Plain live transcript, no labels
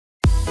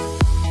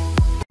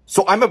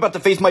So I'm about to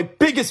face my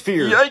biggest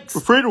fear. Yikes.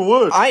 Afraid of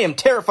what? I am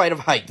terrified of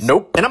heights.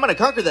 Nope. And I'm gonna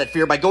conquer that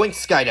fear by going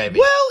skydiving.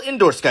 Well,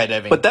 indoor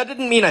skydiving. But that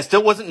didn't mean I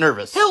still wasn't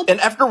nervous. Help!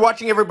 And after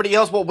watching everybody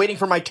else while waiting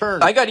for my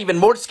turn, I got even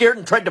more scared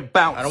and tried to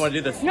bounce. I don't want to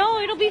do this. No,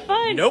 it'll be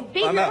fun. Nope,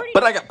 Babe, I'm out.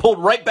 But I got pulled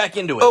right back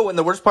into it. Oh, and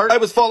the worst part? I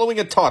was following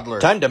a toddler.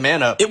 Time to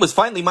man up. It was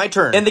finally my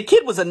turn. And the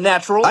kid was a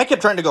natural. I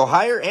kept trying to go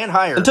higher and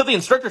higher until the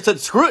instructor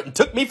said screw it and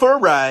took me for a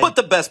ride. But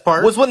the best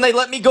part was when they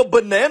let me go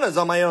bananas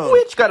on my own,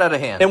 which got out of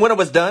hand. And when it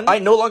was done, I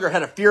no longer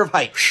had a fear of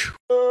heights.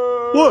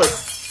 What?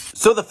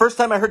 So the first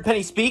time I heard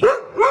Penny speak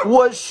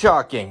was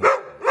shocking.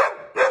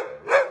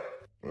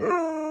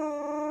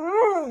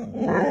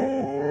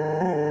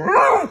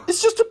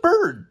 It's just a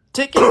bird.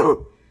 Take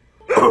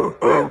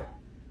it.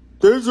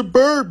 There's a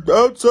bird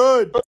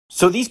outside.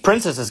 So these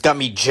princesses got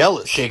me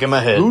jealous. Shaking my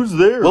head. Who's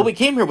there? Well, we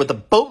came here with a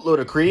boatload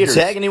of creators.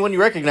 Tag anyone you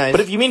recognize.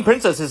 But if you mean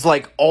princesses,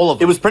 like all of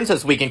them. It was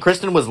Princess Week and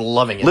Kristen was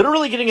loving it.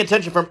 Literally getting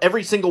attention from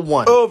every single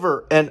one.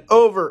 Over and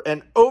over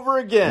and over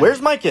again.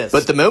 Where's my kiss?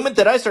 But the moment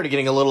that I started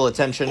getting a little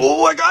attention.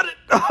 Oh, I got it.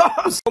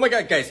 Oh my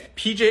god, guys.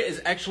 PJ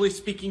is actually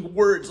speaking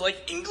words,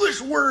 like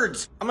English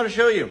words. I'm gonna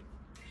show you.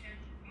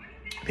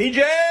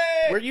 PJ!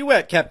 Where you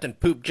at, Captain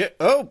Poop J?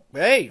 Oh,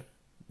 hey.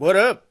 What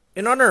up?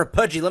 In honor of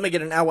Pudgy, let me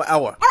get an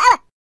hour.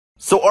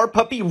 So our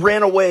puppy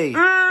ran away.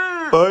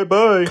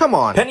 Bye-bye. Come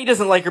on. Penny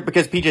doesn't like her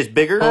because PJ's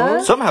bigger,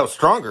 somehow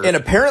stronger, and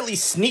apparently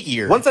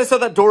sneakier. Once I saw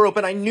that door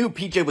open, I knew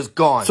PJ was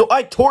gone. So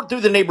I toured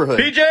through the neighborhood.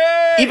 PJ!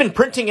 Even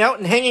printing out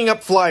and hanging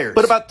up flyers.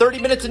 But about 30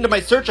 minutes into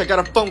my search, I got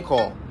a phone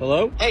call.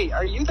 Hello? Hey,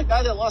 are you the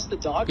guy that lost the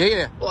dog?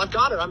 Yeah. Well, I've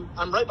got her.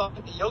 I'm right behind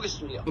the yoga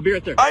studio. I'll be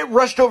right there. I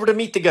rushed over to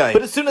meet the guy.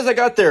 But as soon as I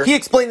got there, he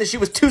explained that she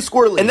was too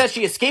squirrely and that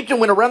she escaped and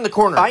went around the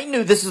corner. I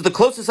knew this is the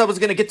closest I was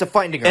going to get to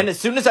finding her. And as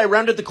soon as I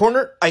rounded the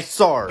corner, I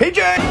saw her.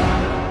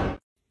 PJ!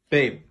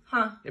 Babe.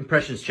 Huh?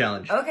 Impressions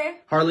challenge. Okay.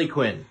 Harley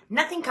Quinn.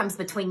 Nothing comes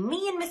between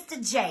me and Mr.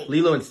 J.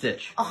 Lilo and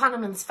Stitch.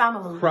 O'Hanneman's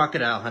family.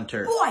 Crocodile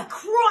Hunter. Boy,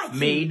 crikey.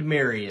 Maid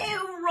Marian.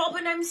 Oh,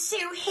 Robin, I'm so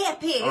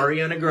happy.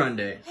 Ariana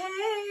Grande.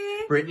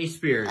 Hey. Britney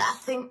Spears. I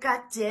think I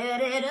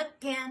did it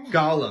again.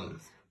 Gollum.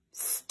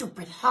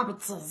 Stupid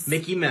hobbitses.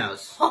 Mickey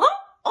Mouse. Huh?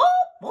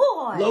 Oh,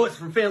 boy. Lois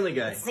from Family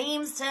Guy. It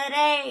seems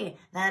today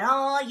that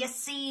all you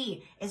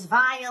see is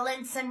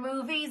violence in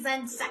movies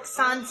and sex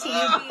on TV.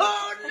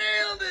 Oh,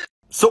 nailed it!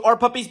 So our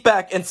puppy's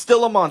back and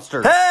still a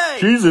monster. Hey!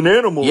 She's an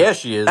animal. Yeah,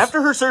 she is.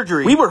 After her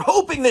surgery, we were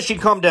hoping that she'd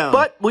calm down.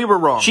 But we were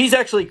wrong. She's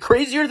actually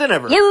crazier than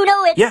ever. You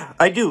know it. Yeah,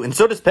 I do, and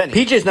so does Penny.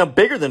 PJ's now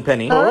bigger than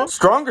Penny,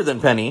 stronger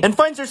than Penny, and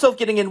finds herself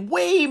getting in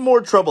way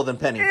more trouble than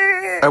Penny.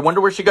 I wonder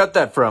where she got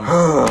that from.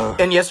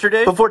 And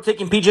yesterday, before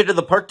taking PJ to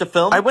the park to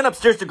film, I went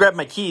upstairs to grab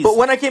my keys. But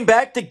when I came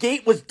back, the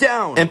gate was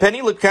down, and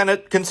Penny looked kind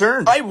of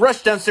concerned. I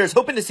rushed downstairs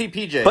hoping to see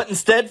PJ, but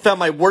instead found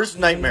my worst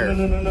nightmare.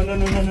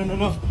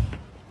 No.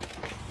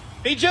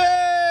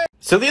 PJ!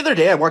 So the other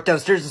day, I walked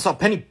downstairs and saw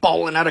Penny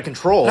balling out of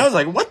control. And I was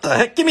like, what the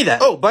heck? Give me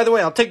that. Oh, by the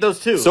way, I'll take those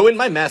too. So in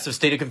my massive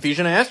state of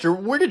confusion, I asked her,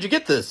 where did you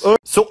get this?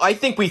 So I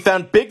think we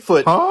found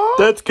Bigfoot. Huh?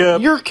 That's Cap.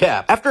 Your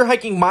Cap. After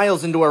hiking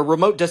miles into our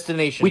remote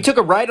destination, we took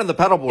a ride on the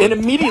paddleboard and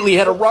immediately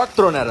had a rock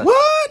thrown at us.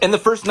 What? And the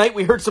first night,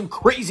 we heard some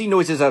crazy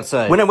noises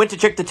outside. When I went to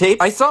check the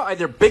tape, I saw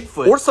either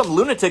Bigfoot or some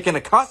lunatic in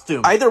a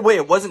costume. Either way,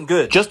 it wasn't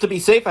good. Just to be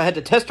safe, I had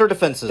to test our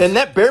defenses. And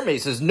that bear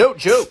mace is no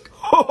joke.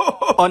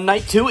 On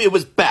night 2, it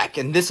was back,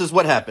 and this is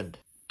what happened.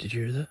 Did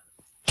you hear that?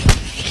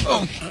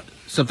 Oh,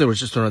 something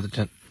was just thrown at the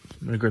tent.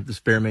 I'm gonna grab this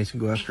bear mace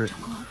and go after it.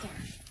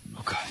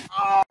 Okay.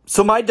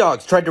 So my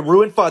dogs tried to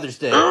ruin Father's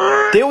Day.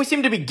 They always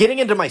seem to be getting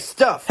into my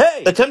stuff.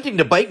 Hey! Attempting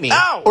to bite me.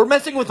 Ow! Or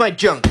messing with my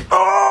junk.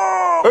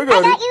 Oh! I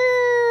got it.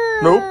 you.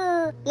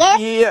 Nope.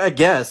 Yes. Yeah, I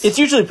guess. It's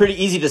usually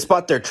pretty easy to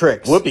spot their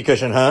tricks. Whoopee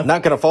cushion, huh?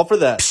 Not gonna fall for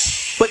that.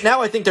 But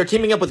now I think they're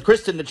teaming up with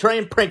Kristen to try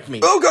and prank me.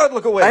 Oh god,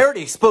 look away. I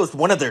already exposed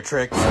one of their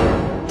tricks.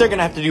 They're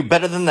gonna have to do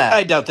better than that.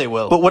 I doubt they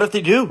will. But what if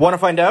they do? Want to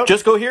find out?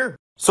 Just go here.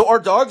 So our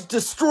dogs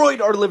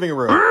destroyed our living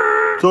room.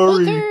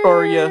 Sorry.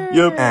 Are ya?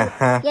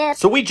 Yep. Yep.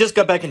 So we just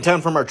got back in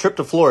town from our trip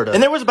to Florida.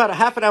 And there was about a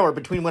half an hour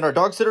between when our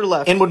dog sitter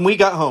left and when we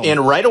got home.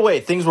 And right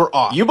away, things were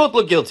off. You both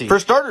look guilty. For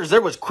starters,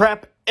 there was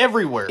crap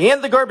everywhere.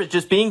 And the garbage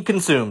just being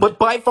consumed. But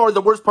by far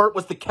the worst part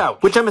was the couch,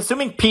 which I'm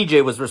assuming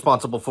PJ was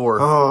responsible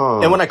for.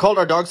 And when I called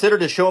our dog sitter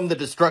to show him the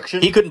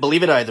destruction, he couldn't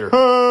believe it either.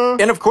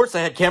 And of course I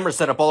had cameras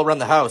set up all around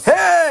the house.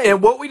 Hey!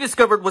 And what we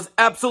discovered was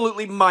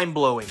absolutely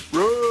mind-blowing.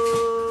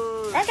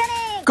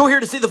 Go here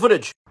to see the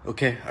footage.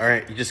 Okay,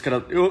 alright, you just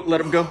gotta... Oh, let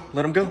him go.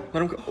 Let him go.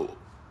 Let him go.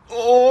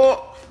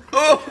 Oh!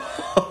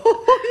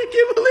 I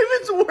can't believe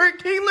it's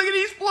working. Look at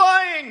he's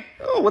flying.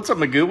 Oh, what's up,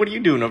 Magoo? What are you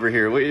doing over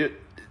here?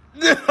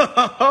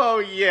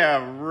 Oh,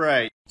 yeah,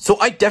 right. So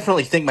I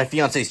definitely think my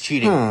fiance's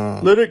cheating.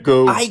 Let it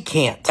go. I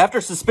can't. After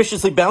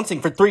suspiciously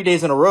bouncing for 3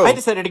 days in a row, I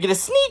decided to get a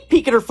sneak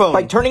peek at her phone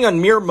by turning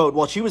on mirror mode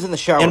while she was in the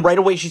shower. And right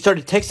away, she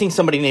started texting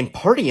somebody named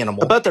Party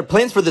Animal about their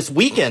plans for this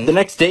weekend. The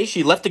next day,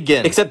 she left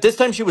again. Except this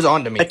time, she was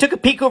on to me. I took a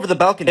peek over the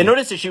balcony and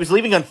noticed that she was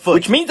leaving on foot,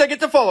 which means I get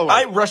to follow her.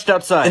 I rushed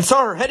outside and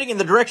saw her heading in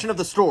the direction of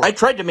the store. I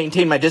tried to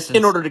maintain my distance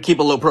in order to keep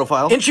a low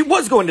profile, and she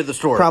was going to the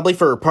store. Probably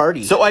for her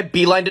party. So I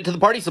beelined it to the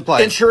party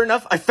supply. And sure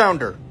enough, I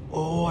found her.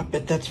 Oh, I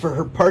bet that's for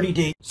her party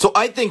date. So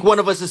I think one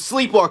of us is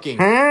sleepwalking.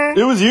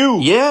 It was you.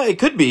 Yeah, it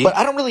could be. But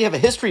I don't really have a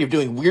history of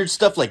doing weird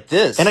stuff like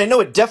this. And I know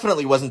it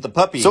definitely wasn't the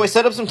puppy. So I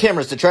set up some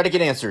cameras to try to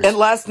get answers. And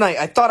last night,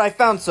 I thought I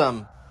found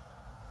some.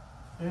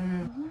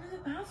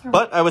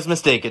 But I was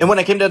mistaken. And when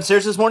I came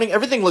downstairs this morning,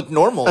 everything looked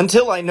normal.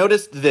 Until I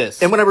noticed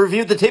this. And when I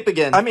reviewed the tape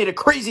again, I made a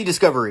crazy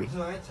discovery.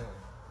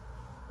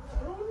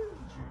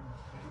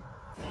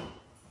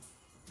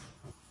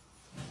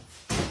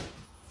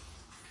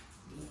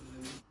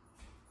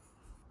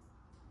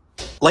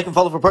 Like and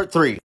follow for part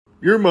 3.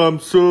 Your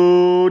mom's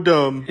so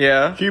dumb.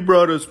 Yeah? She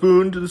brought a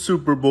spoon to the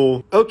Super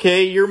Bowl.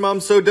 Okay, your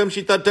mom's so dumb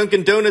she thought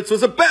Dunkin' Donuts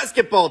was a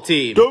basketball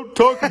team. Don't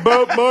talk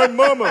about my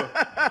mama.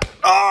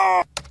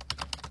 Oh!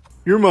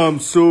 Your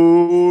mom's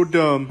so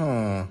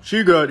dumb.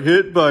 She got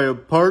hit by a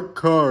parked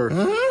car.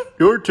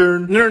 Your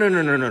turn. No.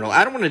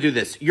 I don't want to do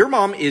this. Your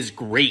mom is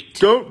great.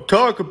 Don't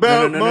talk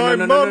about my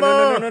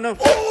mama. No.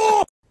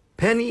 Oh!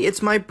 Penny,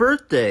 it's my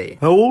birthday.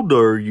 How old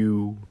are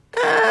you?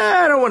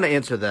 I don't want to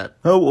answer that.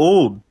 How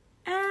old?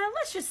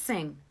 Let's just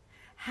sing.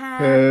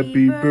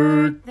 Happy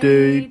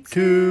birthday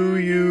to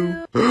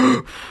you.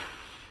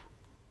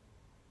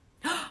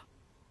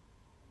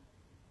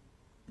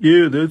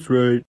 Yeah, that's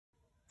right.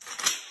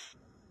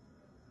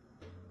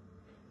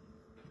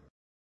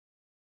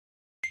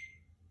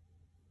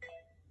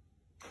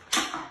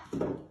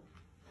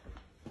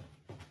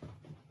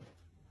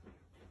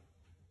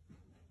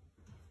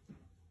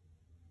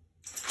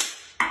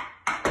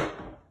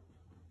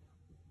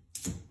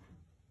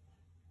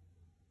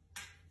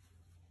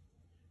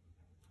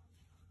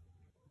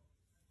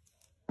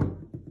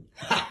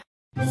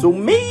 So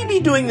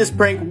maybe doing this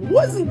prank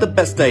wasn't the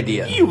best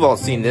idea. You've all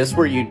seen this,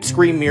 where you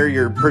screen mirror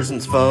your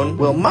person's phone.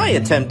 Well, my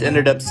attempt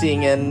ended up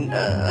seeing an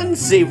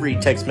unsavory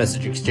text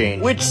message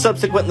exchange, which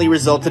subsequently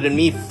resulted in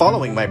me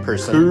following my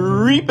person,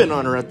 creeping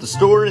on her at the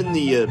store in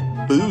the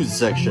booze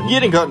section,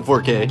 getting caught in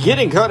 4K,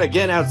 getting caught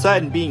again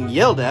outside and being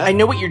yelled at. I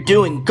know what you're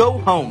doing. Go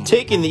home.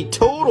 Taking the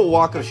total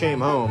walk of shame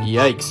home.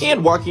 Yikes.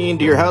 And walking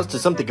into your house to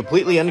something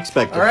completely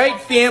unexpected. All right,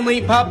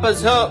 family,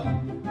 Papa's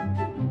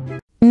home.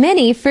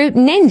 Mini Fruit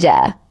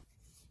Ninja.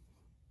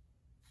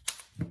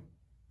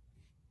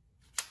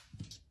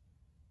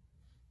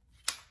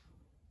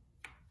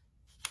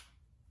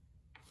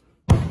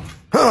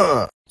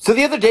 So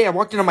the other day, I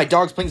walked in on my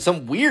dogs playing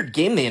some weird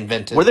game they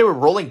invented, where they were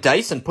rolling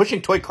dice and pushing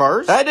toy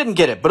cars. I didn't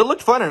get it, but it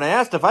looked fun, and I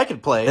asked if I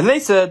could play. And they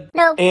said,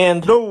 no.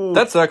 And no.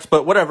 That sucks,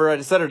 but whatever, I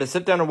decided to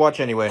sit down and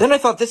watch anyway. Then I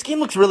thought, this game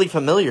looks really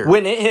familiar.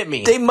 When it hit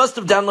me, they must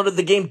have downloaded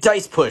the game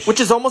Dice Push, which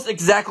is almost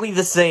exactly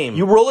the same.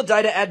 You roll a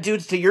die to add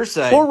dudes to your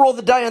side, or roll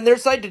the die on their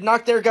side to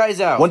knock their guys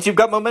out. Once you've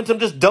got momentum,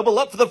 just double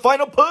up for the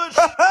final push.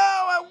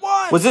 I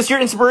won! Was this your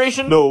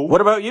inspiration? No.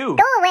 What about you?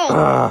 Go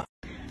away.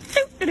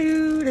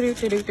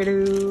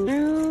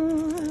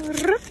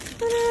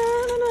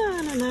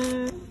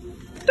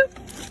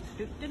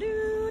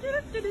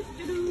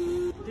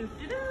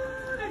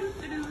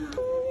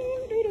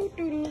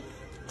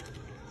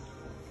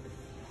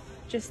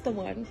 Just the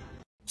one.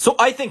 So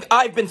I think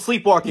I've been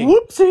sleepwalking.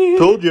 Whoopsie.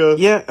 Told ya.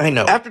 Yeah, I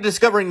know. After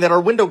discovering that our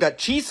window got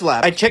cheese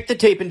slapped, I checked the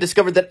tape and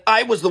discovered that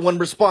I was the one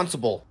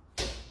responsible.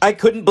 I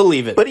couldn't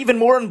believe it. But even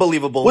more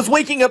unbelievable was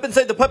waking up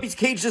inside the puppy's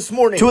cage this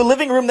morning to a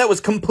living room that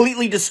was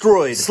completely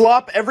destroyed.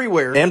 Slop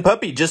everywhere. And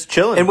puppy just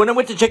chilling. And when I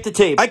went to check the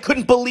tape, I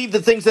couldn't believe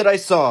the things that I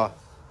saw.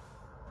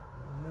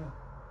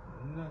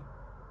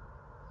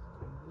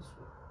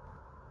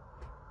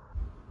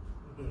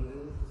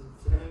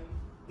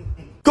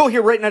 Go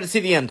here right now to see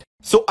the end.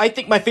 So I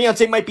think my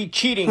fiance might be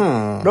cheating.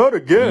 Not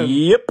again.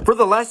 Yep. For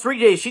the last 3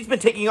 days, she's been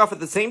taking off at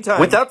the same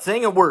time without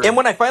saying a word. And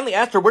when I finally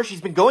asked her where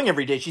she's been going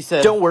every day, she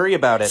said, don't worry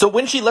about it. So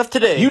when she left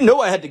today, you know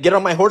I had to get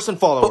on my horse and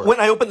follow her. But when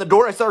I opened the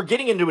door, I saw her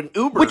getting into an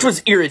Uber, which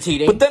was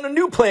irritating. But then a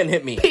new plan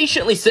hit me.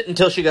 Patiently sit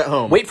until she got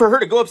home. Wait for her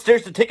to go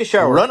upstairs to take a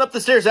shower. Run up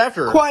the stairs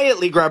after her.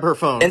 Quietly grab her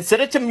phone. And set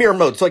it to mirror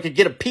mode so I could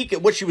get a peek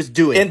at what she was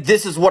doing. And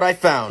this is what I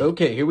found.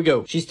 Okay, here we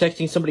go. She's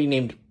texting somebody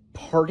named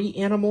Party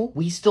Animal.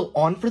 We still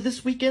on for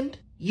this weekend?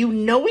 You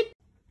know it?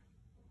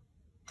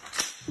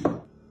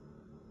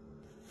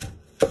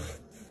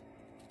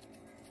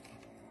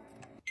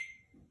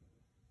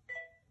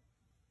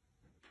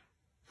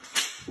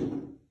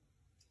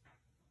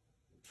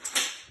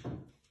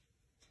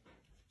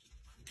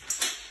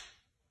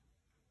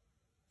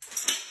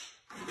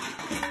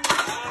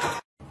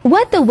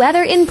 What the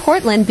weather in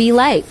Portland be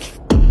like?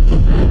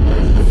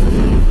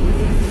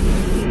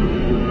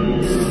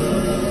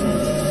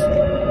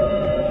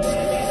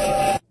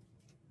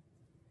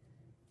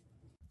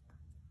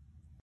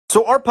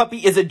 So our puppy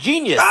is a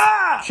genius.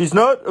 She's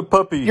not a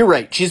puppy. You're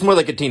right, she's more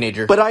like a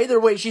teenager. But either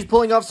way, she's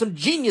pulling off some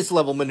genius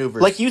level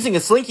maneuvers. Like using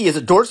a slinky as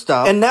a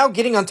doorstop, and now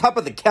getting on top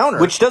of the counter.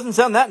 Which doesn't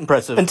sound that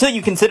impressive. Until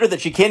you consider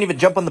that she can't even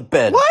jump on the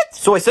bed. What?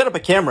 So I set up a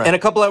camera, and a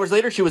couple hours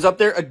later, she was up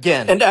there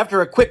again. And after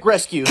a quick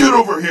rescue, Get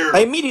over here. I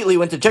immediately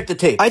went to check the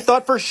tape. I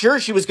thought for sure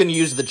she was gonna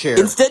use the chair.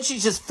 Instead,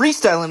 she's just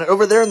freestyling it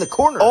over there in the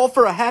corner. All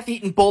for a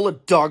half-eaten bowl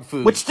of dog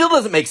food. Which still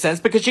doesn't make sense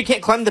because she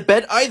can't climb the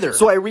bed either.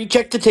 So I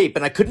rechecked the tape,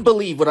 and I couldn't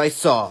believe what I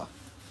saw.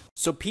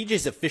 So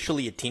PJ's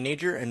officially a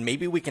teenager, and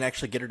maybe we can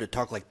actually get her to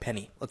talk like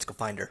Penny. Let's go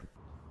find her.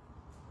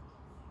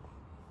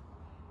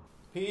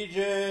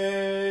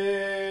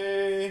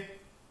 PJ!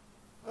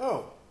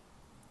 Oh.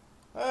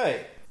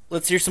 Hi.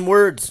 Let's hear some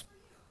words.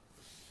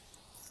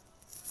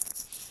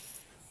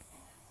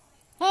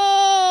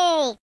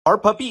 Hey! Our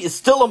puppy is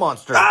still a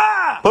monster.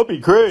 Ah! Puppy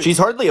crazy. She's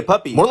hardly a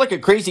puppy. More like a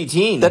crazy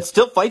teen that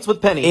still fights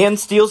with Penny and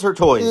steals her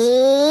toys.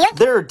 Yep.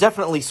 There are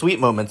definitely sweet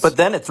moments, but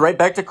then it's right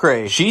back to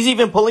Cray. She's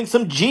even pulling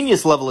some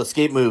genius level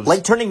escape moves,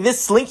 like turning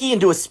this slinky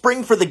into a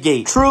spring for the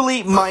gate.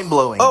 Truly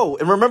mind-blowing. Oh,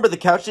 and remember the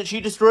couch that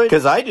she destroyed?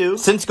 Because I do.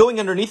 Since going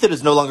underneath it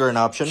is no longer an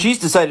option, she's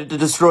decided to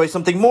destroy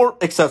something more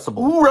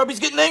accessible. Ooh,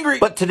 Robby's getting angry.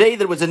 But today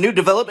there was a new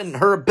development in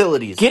her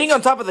abilities. Getting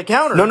on top of the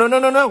counter.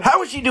 No.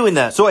 How is she doing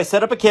that? So I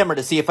set up a camera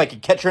to see if I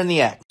could catch her in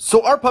the act.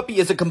 So our puppy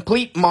is a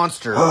complete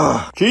monster.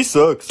 She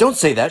sucks. Don't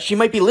say that. She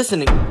might be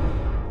listening.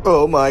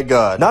 Oh my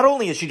god. Not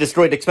only has she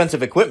destroyed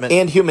expensive equipment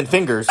and human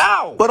fingers,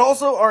 ow, but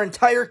also our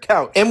entire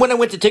couch. And when I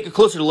went to take a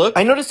closer look,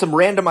 I noticed some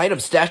random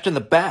items stashed in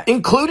the back,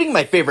 including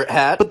my favorite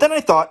hat. But then I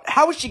thought,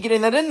 how is she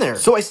getting that in there?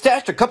 So I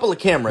stashed a couple of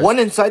cameras, one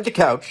inside the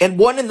couch and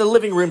one in the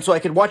living room so I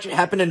could watch it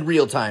happen in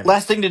real time.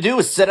 Last thing to do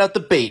is set out the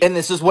bait, and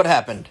this is what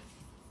happened.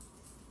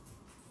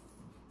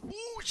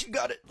 Ooh, she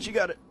got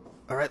it.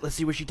 All right, let's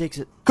see where she takes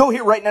it. Go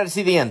here right now to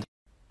see the end.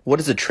 What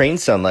does a train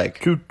sound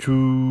like?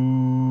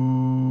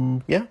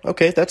 Choo-choo. Yeah,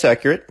 okay, that's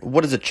accurate.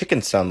 What does a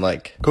chicken sound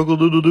like?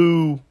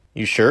 Cockle-doodle-doo.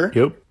 You sure?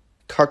 Yep.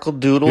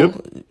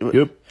 Cockle-doodle?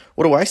 Yep.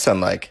 What do I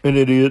sound like? An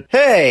idiot.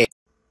 Hey!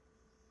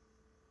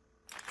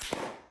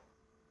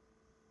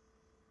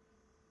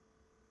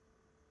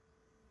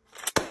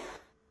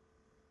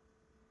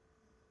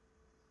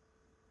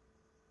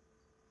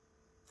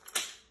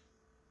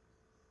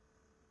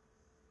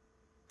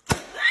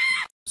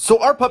 So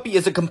our puppy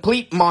is a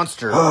complete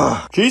monster.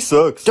 She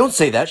sucks. Don't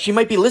say that. She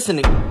might be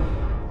listening.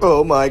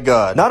 Oh my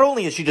god. Not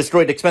only has she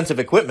destroyed expensive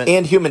equipment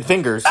and human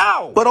fingers,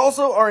 ow, but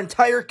also our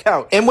entire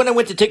couch. And when I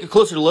went to take a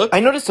closer look, I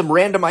noticed some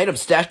random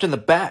items stashed in the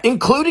back,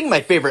 including my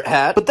favorite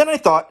hat. But then I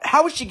thought,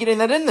 how is she getting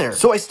that in there?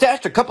 So I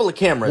stashed a couple of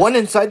cameras, one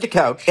inside the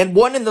couch and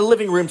one in the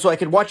living room so I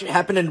could watch it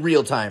happen in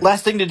real time.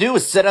 Last thing to do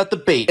is set out the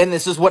bait, and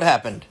this is what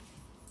happened.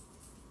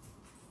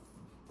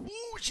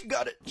 Ooh, she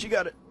got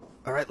it.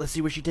 All right, let's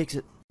see where she takes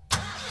it.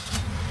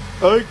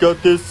 I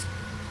got this.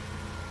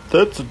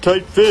 That's a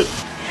tight fit.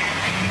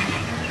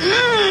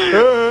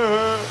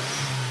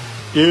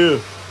 Yeah.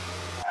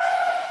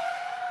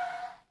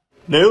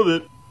 Nailed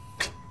it.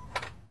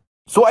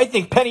 So I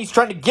think Penny's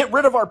trying to get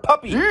rid of our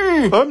puppy.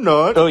 I'm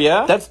not. Oh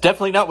yeah? That's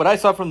definitely not what I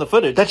saw from the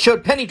footage. That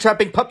showed Penny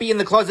trapping Puppy in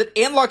the closet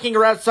and locking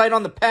her outside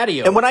on the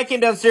patio. And when I came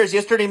downstairs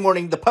yesterday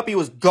morning, the puppy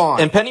was gone.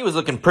 And Penny was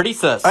looking pretty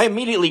sus. I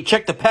immediately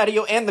checked the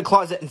patio and the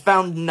closet and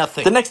found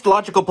nothing. The next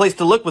logical place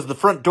to look was the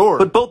front door.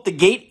 But both the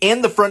gate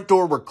and the front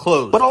door were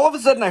closed. But all of a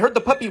sudden I heard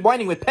the puppy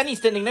whining with Penny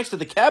standing next to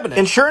the cabinet.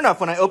 And sure enough,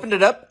 when I opened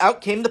it up,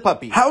 out came the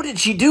puppy. How did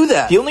she do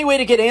that? The only way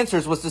to get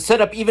answers was to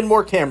set up even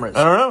more cameras.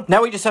 I don't know.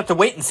 Now we just have to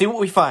wait and see what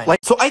we find.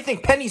 So I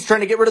think Penny's trying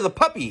to get rid of the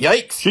puppy.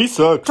 Yikes. She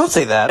sucks. Don't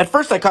say that. At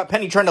first I caught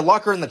Penny trying to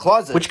lock her in the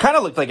closet, which kind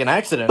of looked like an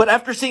accident. But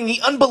after seeing the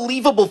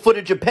unbelievable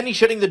footage of Penny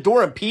shutting the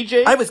door on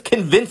PJ, I was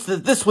convinced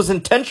that this was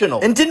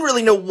intentional and didn't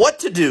really know what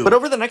to do. But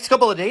over the next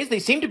couple of days, they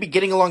seemed to be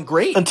getting along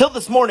great. Until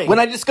this morning, when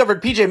I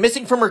discovered PJ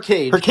missing from her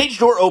cage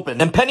door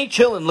opened, and Penny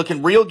chilling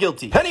looking real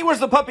guilty. Penny, where's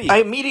the puppy? I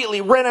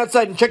immediately ran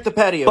outside and checked the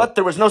patio, but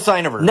there was no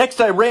sign of her.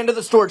 Next, I ran to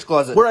the storage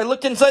closet, where I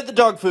looked inside the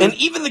dog food and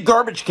even the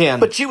garbage can,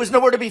 but she was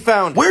nowhere to be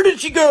found. Where did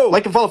she go?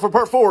 Like and follow for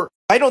part 4.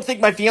 I don't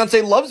think my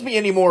fiance loves me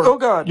anymore. Oh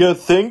god. You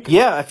think?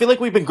 Yeah, I feel like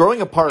we've been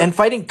growing apart and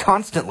fighting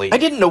constantly. I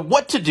didn't know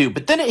what to do,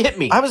 but then it hit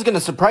me. I was gonna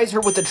surprise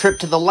her with a trip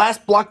to the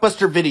last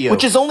Blockbuster video,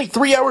 which is only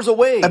 3 hours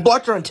away. I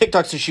blocked her on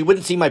TikTok so she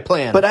wouldn't see my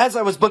plan. But as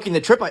I was booking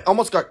the trip, I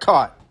almost got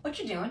caught. What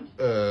you doing?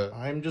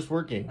 I'm just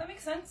working. That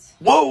makes sense.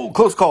 Whoa,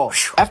 close call.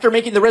 After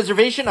making the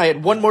reservation, I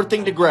had one more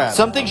thing to grab.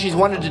 Something she's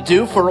wanted to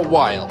do for a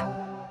while.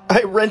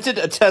 I rented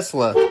a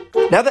Tesla.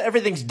 Now that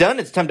everything's done,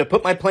 it's time to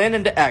put my plan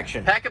into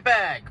action. Pack a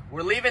bag.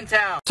 We're leaving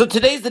town. So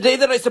today's the day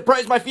that I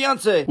surprise my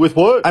fiance. With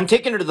what? I'm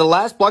taking her to the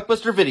last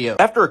Blockbuster video.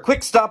 After a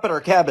quick stop at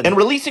our cabin and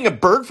releasing a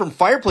bird from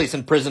fireplace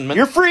imprisonment,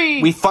 you're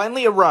free! We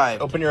finally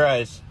arrived. Open your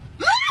eyes.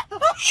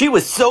 She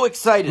was so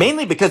excited,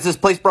 mainly because this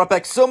place brought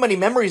back so many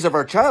memories of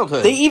our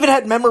childhood. They even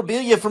had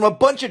memorabilia from a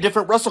bunch of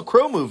different Russell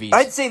Crowe movies.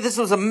 I'd say this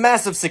was a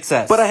massive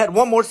success, but I had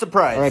one more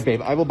surprise. All right,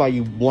 babe, I will buy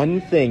you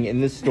one thing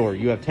in this store.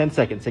 You have 10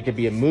 seconds. It could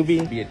be a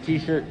movie, be a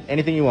t-shirt,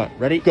 anything you want.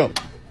 Ready? Go.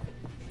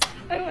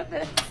 I want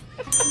this.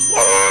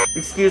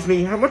 Excuse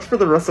me, how much for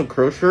the Russell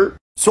Crowe shirt?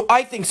 So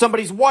I think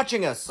somebody's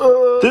watching us.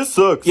 This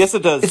sucks. Yes,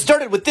 it does. It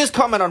started with this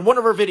comment on one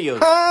of our videos.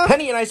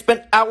 Penny and I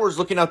spent hours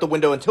looking out the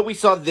window until we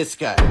saw this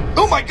guy.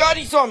 Oh my god,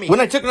 he saw me! When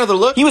I took another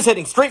look, he was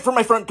heading straight for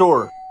my front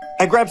door.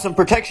 I grabbed some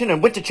protection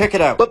and went to check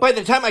it out. But by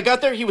the time I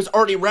got there, he was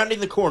already rounding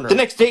the corner. The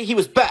next day, he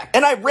was back,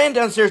 and I ran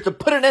downstairs to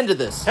put an end to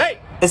this. Hey!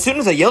 As soon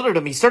as I yelled at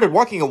him, he started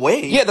walking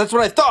away. Yeah, that's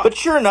what I thought. But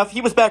sure enough,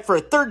 he was back for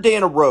a third day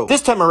in a row.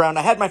 This time around,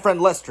 I had my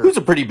friend Lester, who's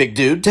a pretty big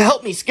dude, to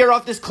help me scare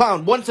off this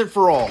clown once and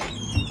for all.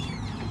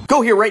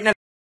 Go here right now.